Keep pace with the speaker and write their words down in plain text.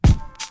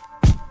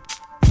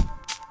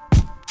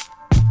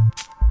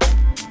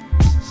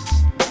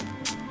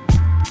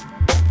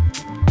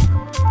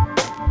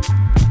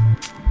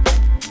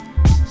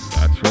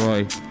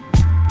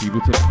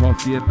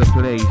party in the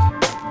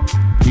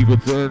place. People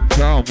turn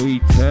town, we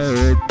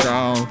tear it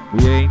down.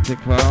 We ain't a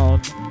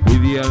clown, we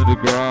the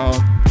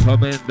underground.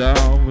 Coming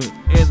down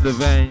in the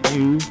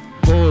venue.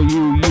 For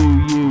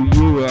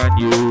you and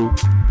you.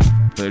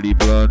 Pretty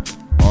blunt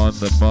on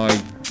the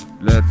mic.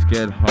 Let's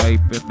get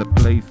hype in the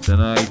place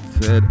tonight.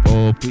 Said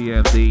all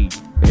PMD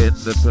in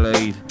the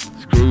place.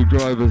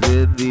 Screwdrivers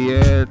in the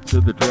air to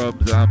the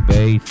drums and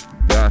bass.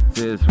 That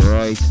is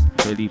right.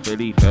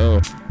 Philly ho.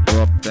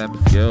 Drop them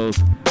skills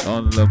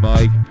on the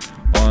mic,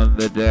 on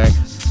the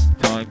decks.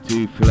 Time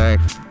to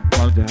flex.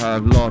 Time to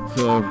have lots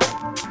of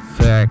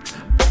sex.